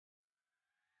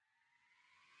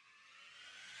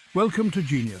Welcome to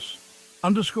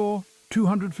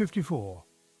Genius_254,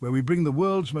 where we bring the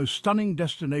world's most stunning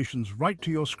destinations right to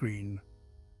your screen.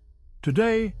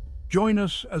 Today, join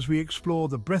us as we explore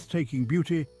the breathtaking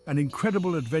beauty and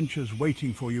incredible adventures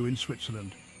waiting for you in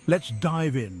Switzerland. Let's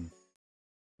dive in.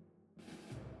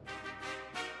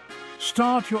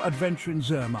 Start your adventure in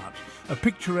Zermatt, a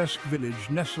picturesque village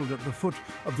nestled at the foot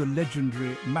of the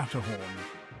legendary Matterhorn.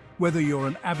 Whether you're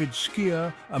an avid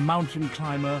skier, a mountain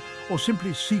climber, or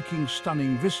simply seeking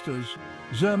stunning vistas,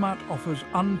 Zermatt offers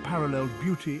unparalleled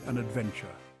beauty and adventure.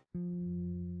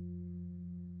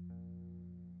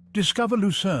 Discover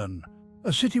Lucerne,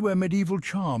 a city where medieval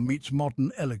charm meets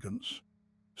modern elegance.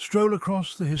 Stroll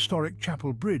across the historic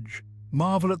Chapel Bridge,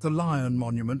 marvel at the Lion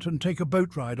Monument, and take a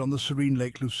boat ride on the serene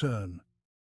Lake Lucerne.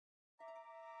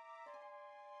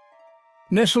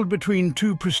 Nestled between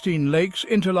two pristine lakes,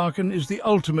 Interlaken is the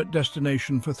ultimate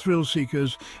destination for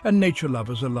thrill-seekers and nature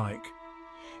lovers alike.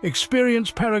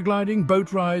 Experience paragliding,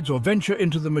 boat rides, or venture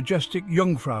into the majestic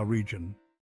Jungfrau region.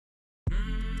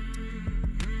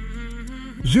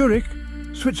 Zurich,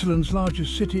 Switzerland's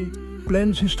largest city,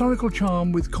 blends historical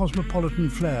charm with cosmopolitan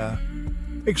flair.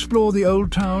 Explore the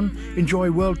old town, enjoy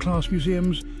world-class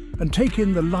museums, and take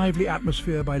in the lively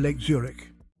atmosphere by Lake Zurich.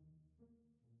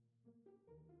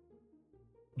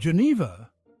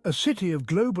 Geneva, a city of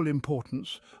global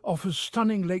importance, offers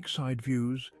stunning lakeside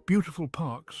views, beautiful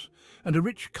parks, and a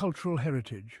rich cultural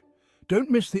heritage.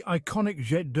 Don't miss the iconic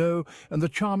jet d'eau and the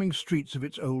charming streets of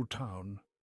its old town.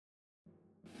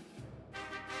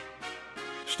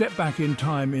 Step back in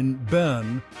time in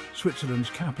Bern,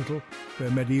 Switzerland's capital, where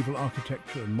medieval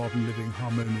architecture and modern living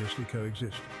harmoniously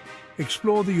coexist.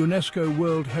 Explore the UNESCO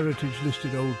World Heritage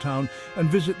listed Old Town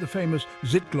and visit the famous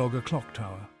Zittglogge clock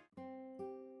tower.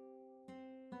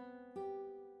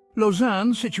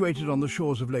 Lausanne, situated on the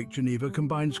shores of Lake Geneva,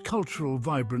 combines cultural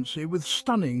vibrancy with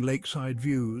stunning lakeside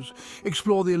views.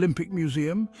 Explore the Olympic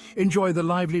Museum, enjoy the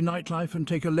lively nightlife, and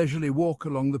take a leisurely walk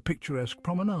along the picturesque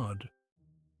promenade.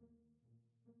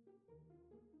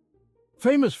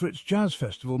 Famous for its jazz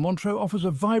festival, Montreux offers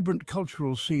a vibrant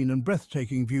cultural scene and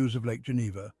breathtaking views of Lake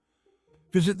Geneva.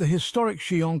 Visit the historic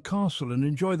Chillon Castle and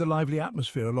enjoy the lively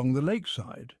atmosphere along the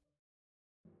lakeside.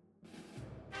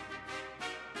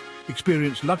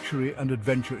 Experience luxury and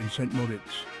adventure in St.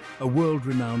 Moritz, a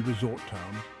world-renowned resort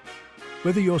town.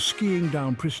 Whether you're skiing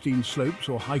down pristine slopes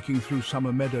or hiking through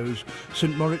summer meadows,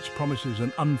 St. Moritz promises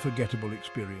an unforgettable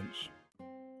experience.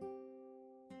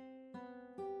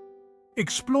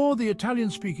 Explore the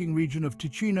Italian-speaking region of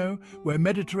Ticino, where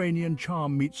Mediterranean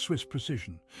charm meets Swiss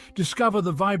precision. Discover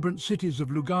the vibrant cities of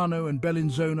Lugano and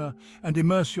Bellinzona and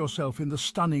immerse yourself in the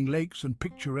stunning lakes and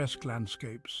picturesque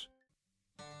landscapes.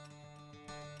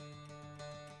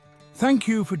 Thank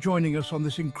you for joining us on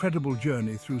this incredible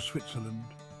journey through Switzerland.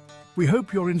 We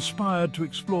hope you're inspired to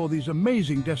explore these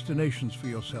amazing destinations for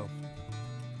yourself.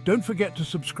 Don't forget to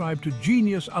subscribe to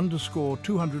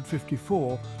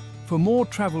Genius_254 for more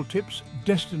travel tips,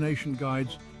 destination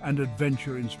guides, and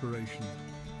adventure inspiration.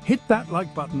 Hit that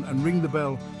like button and ring the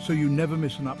bell so you never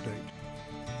miss an update.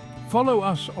 Follow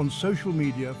us on social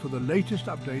media for the latest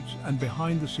updates and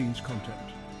behind-the-scenes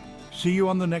content. See you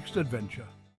on the next adventure.